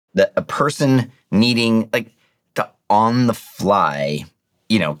that. That a person needing like to on the fly,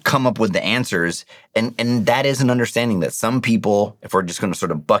 come up with the answers. And that is an understanding that some people, if we're just going to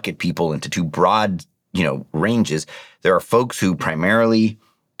sort of bucket people into two broad, ranges, there are folks who primarily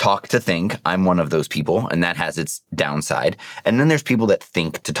talk to think. I'm one of those people, and that has its downside. And then there's people that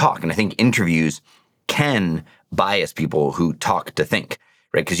think to talk. And I think interviews can bias people who talk to think,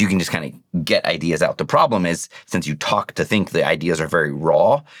 right? Because you can just kind of get ideas out. The problem is, since you talk to think, the ideas are very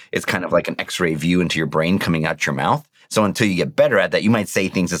raw. It's kind of like an X-ray view into your brain coming out your mouth. So until you get better at that, you might say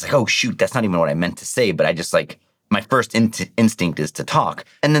things that's like, oh, shoot, that's not even what I meant to say. But I just like, my first instinct is to talk.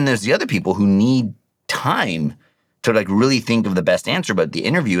 And then there's the other people who need time to like really think of the best answer. But the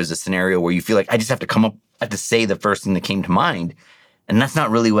interview is a scenario where you feel like I just have to say the first thing that came to mind. And that's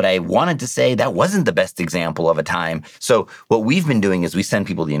not really what I wanted to say. That wasn't the best example of a time. So what we've been doing is we send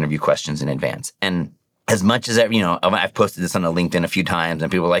people the interview questions in advance. And as much as, I've posted this on a LinkedIn a few times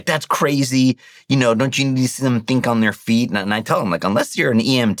and people are like, that's crazy. Don't you need to see them think on their feet? And I tell them, like, unless you're an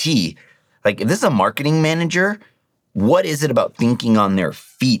EMT, like if this is a marketing manager, what is it about thinking on their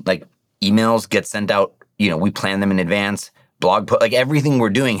feet? Like emails get sent out, we plan them in advance. Blog post, like everything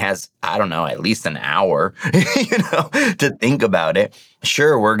we're doing has, I don't know, at least an hour, to think about it.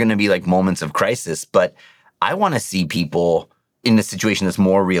 Sure, we're going to be like moments of crisis, but I want to see people in a situation that's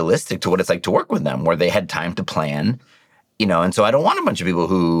more realistic to what it's like to work with them, where they had time to plan, and so I don't want a bunch of people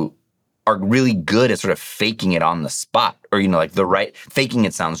who are really good at sort of faking it on the spot, or, like faking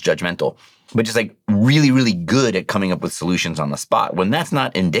it sounds judgmental, but just like really, really good at coming up with solutions on the spot, when that's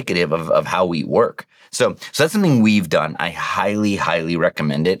not indicative of how we work. So that's something we've done. I highly, highly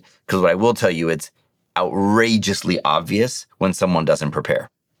recommend it, because what I will tell you, it's outrageously obvious when someone doesn't prepare.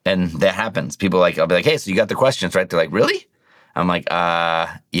 And that happens. People I'll be like, hey, so you got the questions, right? They're like, really? I'm like,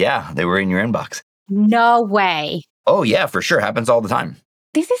 yeah, they were in your inbox. No way. Oh, yeah, for sure. Happens all the time.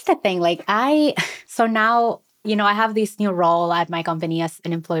 This is the thing. So now, I have this new role at my company as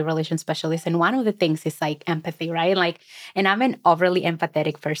an employee relations specialist. And one of the things is like empathy, right? And I'm an overly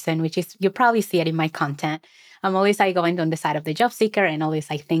empathetic person, which is, you probably see it in my content. I'm always going on the side of the job seeker and always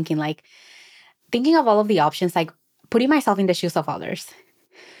thinking of all of the options, like putting myself in the shoes of others.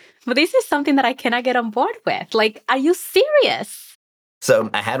 But this is something that I cannot get on board with. Like, are you serious? So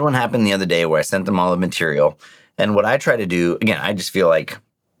I had one happen the other day where I sent them all the material. And what I try to do, again, I just feel like,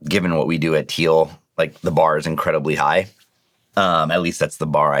 given what we do at Teal, like the bar is incredibly high. At least that's the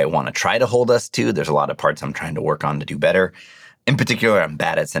bar I want to try to hold us to. There's a lot of parts I'm trying to work on to do better. In particular, I'm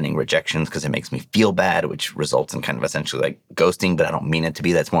bad at sending rejections because it makes me feel bad, which results in kind of essentially like ghosting, but I don't mean it to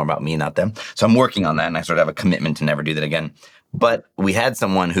be. That's more about me, not them. So I'm working on that, and I sort of have a commitment to never do that again. But we had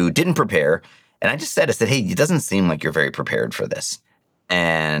someone who didn't prepare, and I said, hey, it doesn't seem like you're very prepared for this.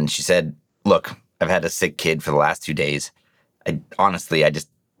 And she said, look, I've had a sick kid for the last 2 days. Honestly, I just,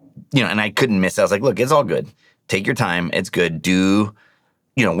 and I couldn't miss it. I was like, look, it's all good. Take your time. It's good.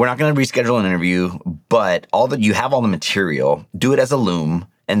 We're not going to reschedule an interview, but you have all the material, do it as a loom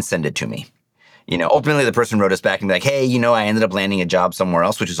and send it to me. Ultimately the person wrote us back and be like, hey, I ended up landing a job somewhere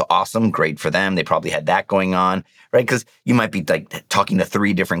else, which is awesome. Great for them. They probably had that going on, right? Because you might be like talking to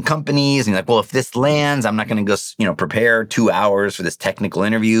 3 different companies and you're like, well, if this lands, I'm not going to go, prepare 2 hours for this technical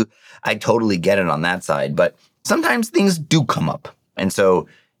interview. I totally get it on that side, but sometimes things do come up. And so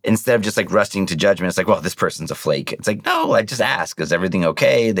instead of just like rushing to judgment, it's like, well, this person's a flake. It's like, no, I just asked, is everything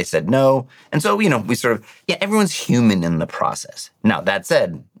okay? They said no. And so, we sort of, everyone's human in the process. Now, that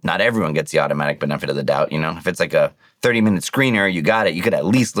said, not everyone gets the automatic benefit of the doubt. If it's like a 30-minute screener, you got it. You could at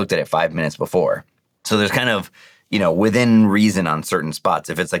least looked at it 5 minutes before. So there's kind of, within reason on certain spots.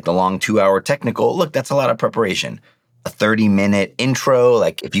 If it's like the long 2-hour technical, look, that's a lot of preparation. A 30-minute intro,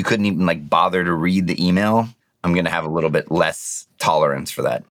 like if you couldn't even like bother to read the email, I'm going to have a little bit less tolerance for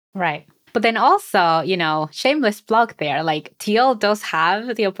that. Right. But then also, shameless plug there, like Teal does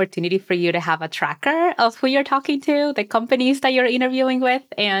have the opportunity for you to have a tracker of who you're talking to, the companies that you're interviewing with.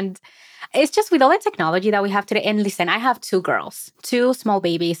 And it's just with all the technology that we have today. And listen, I have 2 girls, 2 small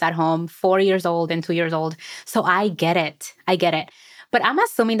babies at home, 4 years old and 2 years old. So I get it. But I'm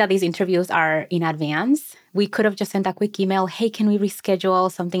assuming that these interviews are in advance. We could have just sent a quick email. Hey, can we reschedule?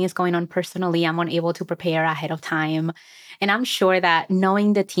 Something is going on personally. I'm unable to prepare ahead of time. And I'm sure that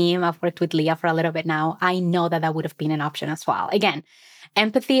knowing the team, I've worked with Leah for a little bit now, I know that that would have been an option as well. Again,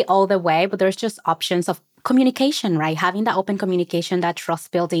 empathy all the way, but there's just options of communication, right? Having that open communication, that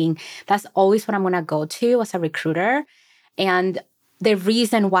trust building, that's always what I'm going to go to as a recruiter. And the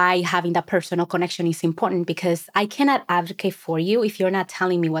reason why having that personal connection is important, because I cannot advocate for you if you're not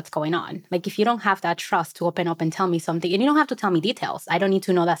telling me what's going on. Like if you don't have that trust to open up and tell me something, and you don't have to tell me details. I don't need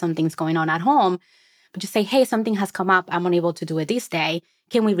to know that something's going on at home. But just say, hey, something has come up. I'm unable to do it this day.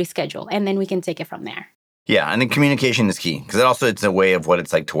 Can we reschedule? And then we can take it from there. Yeah, I think communication is key because it's a way of what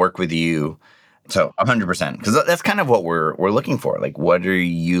it's like to work with you. So 100%, because that's kind of what we're looking for. Like, what do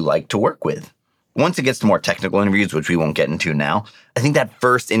you like to work with? Once it gets to more technical interviews, which we won't get into now, I think that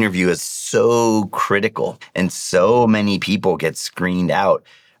first interview is so critical and so many people get screened out.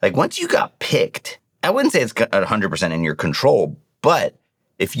 Like once you got picked, I wouldn't say it's 100% in your control, but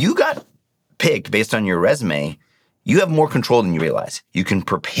if you got picked based on your resume, you have more control than you realize. You can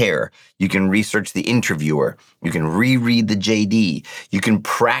prepare. You can research the interviewer. You can reread the JD. You can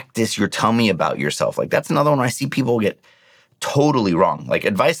practice your tell me about yourself. Like that's another one where I see people get totally wrong. Like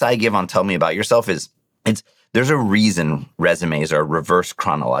advice I give on tell me about yourself is there's a reason resumes are reverse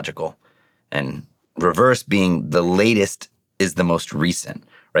chronological, and reverse being the latest is the most recent,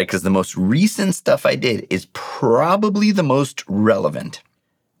 right? Because the most recent stuff I did is probably the most relevant.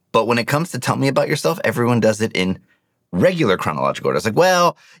 But when it comes to tell me about yourself, everyone does it in regular chronological order. It's like,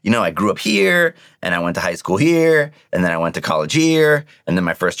 well, I grew up here and I went to high school here and then I went to college here and then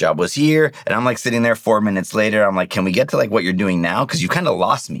my first job was here. And I'm like sitting there 4 minutes later. I'm like, can we get to like what you're doing now? Because you kind of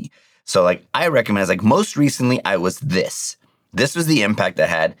lost me. So like I recommend like most recently I was this. This was the impact I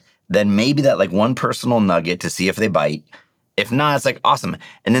had. Then maybe that like one personal nugget to see if they bite. If not, it's like awesome.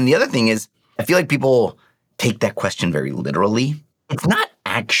 And then the other thing is I feel like people take that question very literally. It's not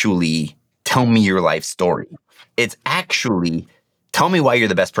actually tell me your life story. It's actually tell me why you're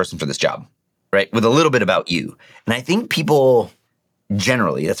the best person for this job, right? With a little bit about you. And I think people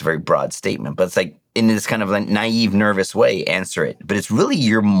generally, that's a very broad statement, but it's like in this kind of like naive, nervous way, answer it. But it's really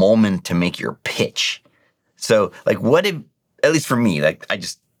your moment to make your pitch. So like what if, at least for me, like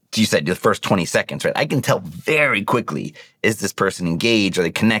you said the first 20 seconds, right? I can tell very quickly, is this person engaged? Are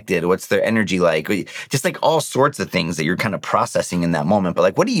they connected? What's their energy like? Just like all sorts of things that you're kind of processing in that moment. But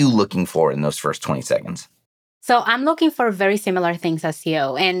like, what are you looking for in those first 20 seconds? So I'm looking for very similar things as you.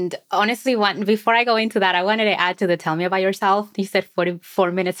 And honestly, before I go into that, I wanted to add to the tell me about yourself. You said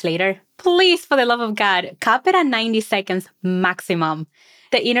 44 minutes later. Please, for the love of God, cap it at 90 seconds maximum.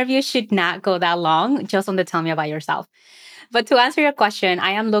 The interview should not go that long, just on the tell me about yourself. But to answer your question,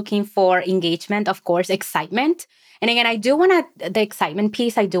 I am looking for engagement, of course, excitement. And again, the excitement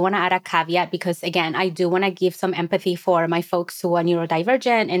piece, I do want to add a caveat because, again, I do want to give some empathy for my folks who are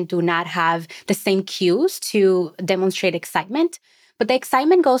neurodivergent and do not have the same cues to demonstrate excitement. But the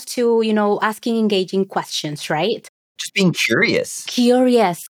excitement goes to, asking engaging questions, right? Just being curious,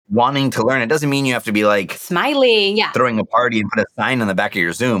 Curious, wanting to learn. It doesn't mean you have to be like smiling. Yeah. throwing a party and put a sign on the back of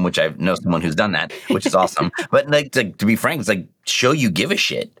your Zoom, which I know someone who's done that, which is awesome. But like to be frank, it's like show you give a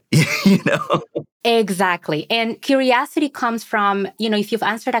shit, you know? Exactly. And curiosity comes from, if you've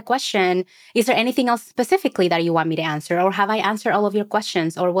answered a question, is there anything else specifically that you want me to answer? Or have I answered all of your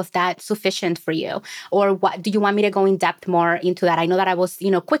questions? Or was that sufficient for you? Or what do you want me to go in depth more into that? I know that I was,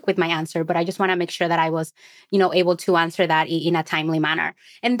 quick with my answer, but I just want to make sure that I was, able to answer that in a timely manner.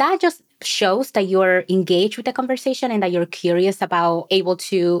 And that just shows that you're engaged with the conversation and that you're curious about able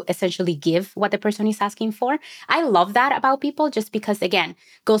to essentially give what the person is asking for. I love that about people just because, again,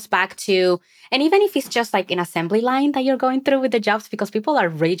 goes back to, and even if it's just like an assembly line that you're going through with the jobs, because people are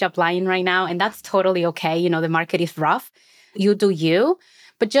rage applying right now, and that's totally okay. The market is rough. You do you.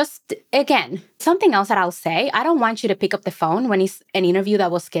 But just, again, something else that I'll say, I don't want you to pick up the phone when it's an interview that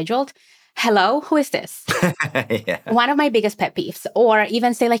was scheduled. Hello, who is this? Yeah. One of my biggest pet peeves. Or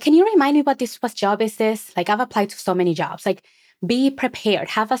even say, like, can you remind me what job is this? Like, I've applied to so many jobs. Like, be prepared.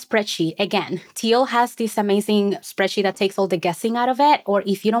 Have a spreadsheet. Again, Teal has this amazing spreadsheet that takes all the guessing out of it. Or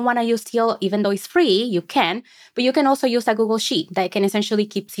if you don't want to use Teal, even though it's free, you can. But you can also use a Google Sheet that can essentially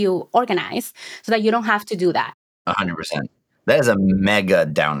keeps you organized so that you don't have to do that. 100%. That is a mega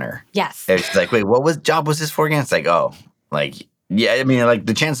downer. Yes. It's like, wait, what job was this for again? It's like, oh, like, yeah, I mean, like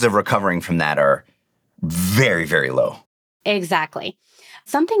the chances of recovering from that are very, very low. Exactly.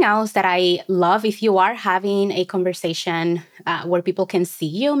 Something else that I love, if you are having a conversation where people can see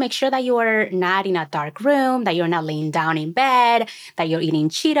you, make sure that you are not in a dark room, that you're not laying down in bed, that you're eating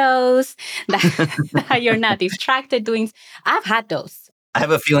Cheetos, that you're not distracted doing. I've had those. I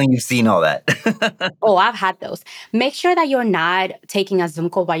have a feeling you've seen all that. Oh, I've had those. Make sure that you're not taking a Zoom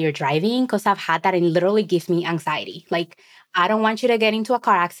call while you're driving, because I've had that and it literally gives me anxiety. Like, I don't want you to get into a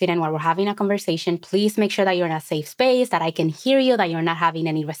car accident while we're having a conversation. Please make sure that you're in a safe space, that I can hear you, that you're not having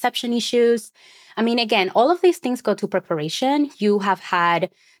any reception issues. I mean, again, all of these things go to preparation. You have had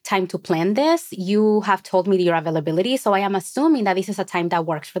time to plan this. You have told me your availability. So I am assuming that this is a time that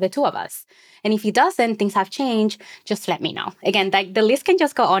works for the two of us. And if it doesn't, things have changed, just let me know. Again, like the list can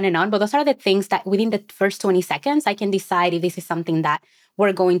just go on and on, but those are the things that within the first 20 seconds, I can decide if this is something that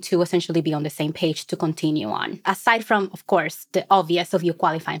we're going to essentially be on the same page to continue on. Aside from, of course, the obvious of you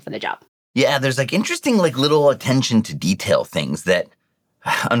qualifying for the job. Yeah, there's like interesting, like little attention to detail things that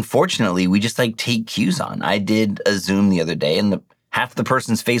unfortunately we just like take cues on. I did a Zoom the other day and half the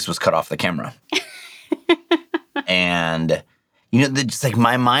person's face was cut off the camera. And, just like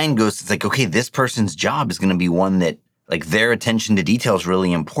my mind goes, it's like, okay, this person's job is going to be one that like their attention to detail is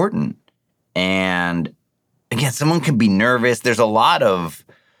really important. And again, someone can be nervous. There's a lot of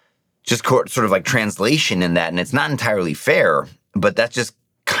just sort of like translation in that. And it's not entirely fair, but that's just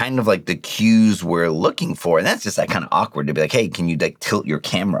kind of like the cues we're looking for. And that's just like kind of awkward to be like, hey, can you like tilt your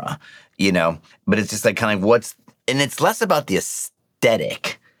camera, But it's just like kind of and it's less about the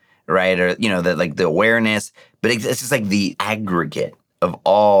aesthetic, right? Or, the like the awareness, but it's just like the aggregate of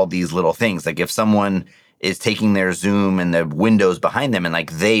all these little things. Like if someone is taking their Zoom and the windows behind them and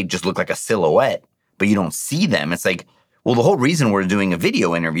like they just look like a silhouette, but you don't see them. It's like, well, the whole reason we're doing a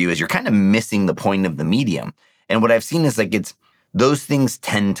video interview is you're kind of missing the point of the medium. And what I've seen is like those things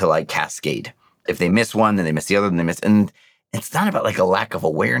tend to like cascade. If they miss one, then they miss the other, then they miss. And it's not about like a lack of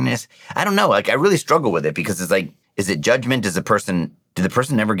awareness. I don't know. Like I really struggle with it because it's like, is it judgment? Did the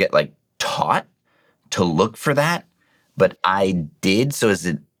person never get like taught to look for that? But I did. So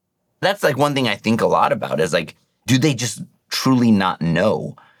that's like one thing I think a lot about is like, do they just truly not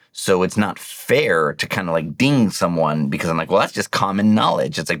know? So it's not fair to kind of like ding someone because I'm like, well, that's just common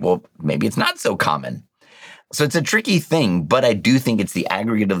knowledge. It's like, well, maybe it's not so common. So it's a tricky thing, but I do think it's the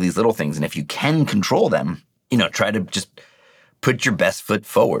aggregate of these little things. And if you can control them, try to just put your best foot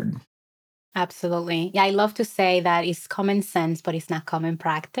forward. Absolutely. Yeah, I love to say that it's common sense, but it's not common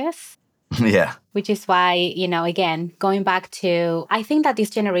practice. Yeah. Which is why, again, going back to, I think that this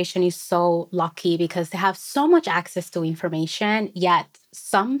generation is so lucky because they have so much access to information, yet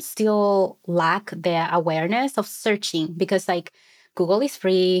some still lack the awareness of searching because like Google is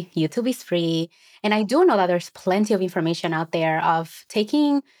free, YouTube is free. And I do know that there's plenty of information out there of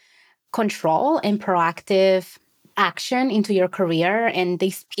taking control and proactive action into your career and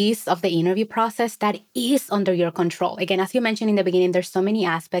this piece of the interview process that is under your control. Again, as you mentioned in the beginning, there's so many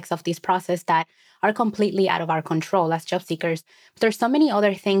aspects of this process that are completely out of our control as job seekers. But there's so many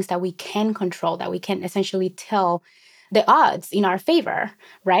other things that we can control, that we can essentially tell the odds in our favor,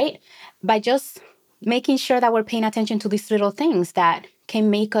 right? By just making sure that we're paying attention to these little things that can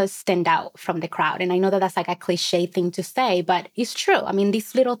make us stand out from the crowd. And I know that that's like a cliche thing to say, but it's true. I mean,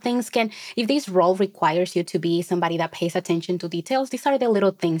 these little things can, if this role requires you to be somebody that pays attention to details, these are the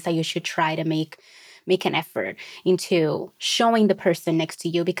little things that you should try to make an effort into showing the person next to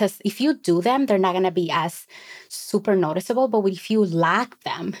you. Because if you do them, they're not going to be as super noticeable. But if you lack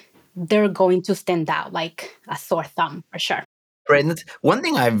them, they're going to stand out like a sore thumb for sure. Right. And that's one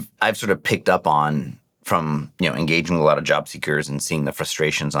thing I've sort of picked up on from, engaging with a lot of job seekers and seeing the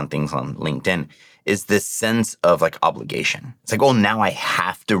frustrations on things on LinkedIn is this sense of like obligation. It's like, oh, now I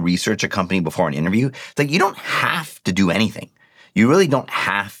have to research a company before an interview. It's like, you don't have to do anything. You really don't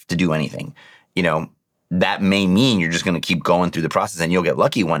have to do anything. That may mean you're just going to keep going through the process and you'll get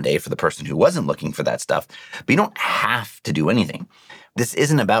lucky one day for the person who wasn't looking for that stuff. But you don't have to do anything. This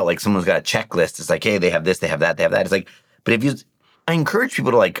isn't about like someone's got a checklist. It's like, hey, they have this, they have that, they have that. It's like, but I encourage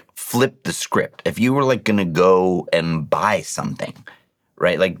people to like flip the script. If you were like going to go and buy something,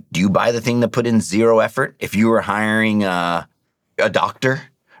 right? Like, do you buy the thing that put in zero effort? If you were hiring a doctor,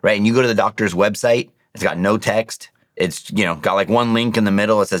 right? And you go to the doctor's website, it's got no text. It's, got like one link in the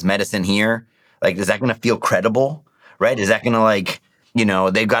middle. It says medicine here. Like, is that going to feel credible, right? Is that going to like,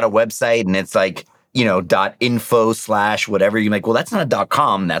 they've got a website and it's like, .info/whatever. You're like, well, that's not a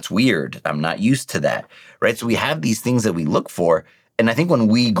 .com. That's weird. I'm not used to that, right? So we have these things that we look for. And I think when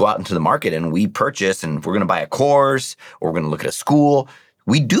we go out into the market and we purchase and we're going to buy a course or we're going to look at a school,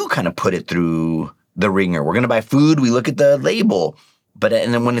 we do kind of put it through the ringer. We're going to buy food. We look at the label.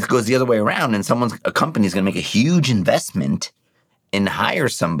 And then when it goes the other way around and a company is going to make a huge investment and hire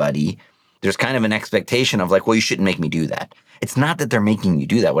somebody, there's kind of an expectation of like, well, you shouldn't make me do that. It's not that they're making you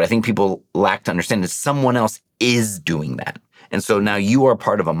do that. What I think people lack to understand is someone else is doing that. And so now you are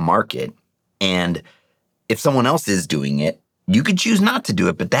part of a market. And if someone else is doing it, you could choose not to do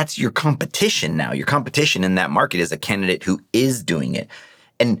it, but that's your competition now. Your competition in that market is a candidate who is doing it.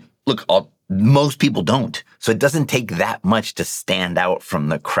 And look, most people don't. So it doesn't take that much to stand out from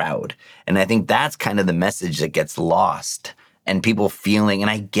the crowd. And I think that's kind of the message that gets lost. And people feeling,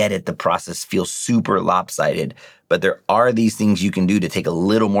 and I get it, the process feels super lopsided, but there are these things you can do to take a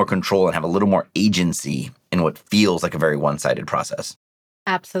little more control and have a little more agency in what feels like a very one-sided process.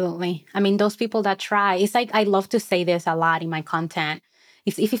 Absolutely. I mean, those people that try, it's like, I love to say this a lot in my content.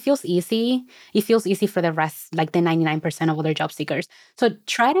 If it feels easy, it feels easy for the rest, like the 99% of other job seekers. So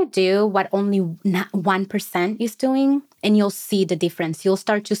try to do what only 1% is doing, and you'll see the difference. You'll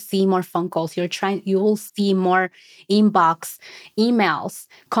start to see more phone calls. You will see more inbox emails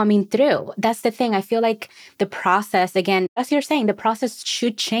coming through. That's the thing. I feel like the process, again, as you're saying, the process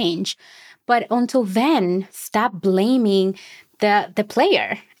should change. But until then, stop blaming the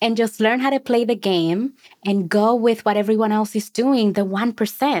player and just learn how to play the game and go with what everyone else is doing, the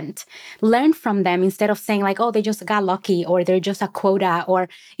 1%. Learn from them instead of saying like, oh, they just got lucky or they're just a quota or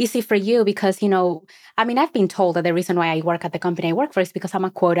easy for you because, I've been told that the reason why I work at the company I work for is because I'm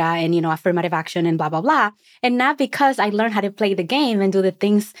a quota and, affirmative action and blah, blah, blah. And not because I learned how to play the game and do the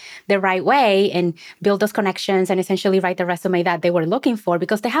things the right way and build those connections and essentially write the resume that they were looking for,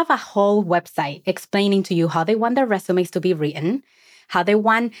 because they have a whole website explaining to you how they want their resumes to be written,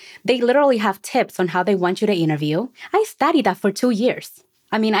 they literally have tips on how they want you to interview. I studied that for 2 years.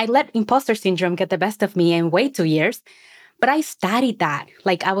 I let imposter syndrome get the best of me and wait 2 years, but I studied that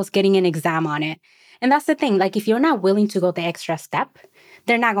like I was getting an exam on it. And that's the thing, like if you're not willing to go the extra step,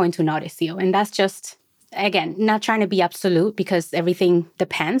 they're not going to notice you. And that's just, again, not trying to be absolute because everything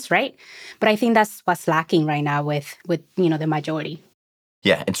depends, right? But I think that's what's lacking right now with the majority.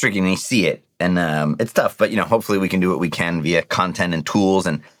 Yeah, it's tricky and you see it. And it's tough, but hopefully we can do what we can via content and tools.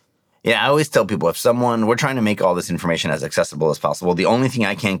 And I always tell people, we're trying to make all this information as accessible as possible. The only thing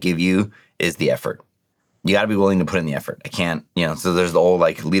I can't give you is the effort. You got to be willing to put in the effort. I can't, so there's the old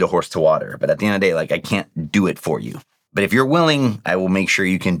like lead a horse to water. But at the end of the day, like I can't do it for you. But if you're willing, I will make sure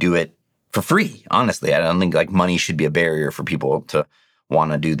you can do it for free. Honestly, I don't think like money should be a barrier for people to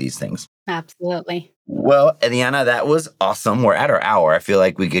want to do these things. Absolutely. Well, Eddiana, that was awesome. We're at our hour. I feel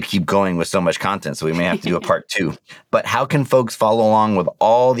like we could keep going with so much content, so we may have to do a part 2. But how can folks follow along with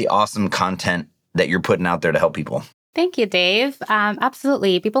all the awesome content that you're putting out there to help people? Thank you, Dave.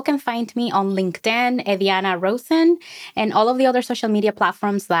 Absolutely. People can find me on LinkedIn, Eddiana Rosen, and all of the other social media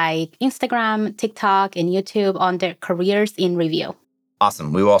platforms like Instagram, TikTok, and YouTube under Careers in Review.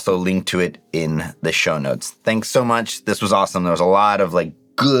 Awesome. We will also link to it in the show notes. Thanks so much. This was awesome. There was a lot of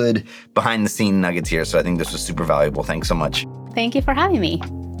good behind the scene nuggets here. So I think this was super valuable. Thanks so much. Thank you for having me.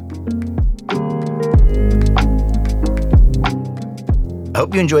 I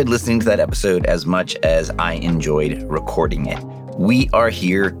hope you enjoyed listening to that episode as much as I enjoyed recording it. We are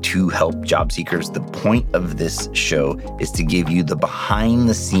here to help job seekers. The point of this show is to give you the behind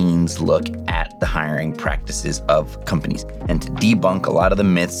the scenes look at the hiring practices of companies and to debunk a lot of the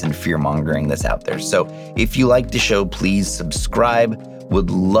myths and fear mongering that's out there. So if you like the show, please subscribe. Would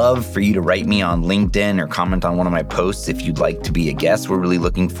love for you to write me on LinkedIn or comment on one of my posts if you'd like to be a guest. We're really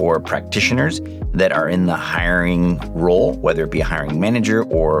looking for practitioners that are in the hiring role, whether it be a hiring manager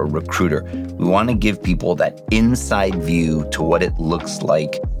or a recruiter. We want to give people that inside view to what it looks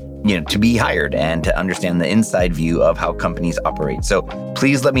like, to be hired and to understand the inside view of how companies operate. So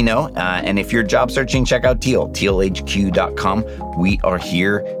please let me know. And if you're job searching, check out Teal, tealhq.com. We are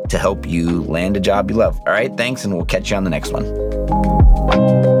here to help you land a job you love. All right, thanks, and we'll catch you on the next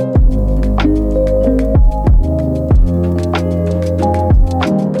one.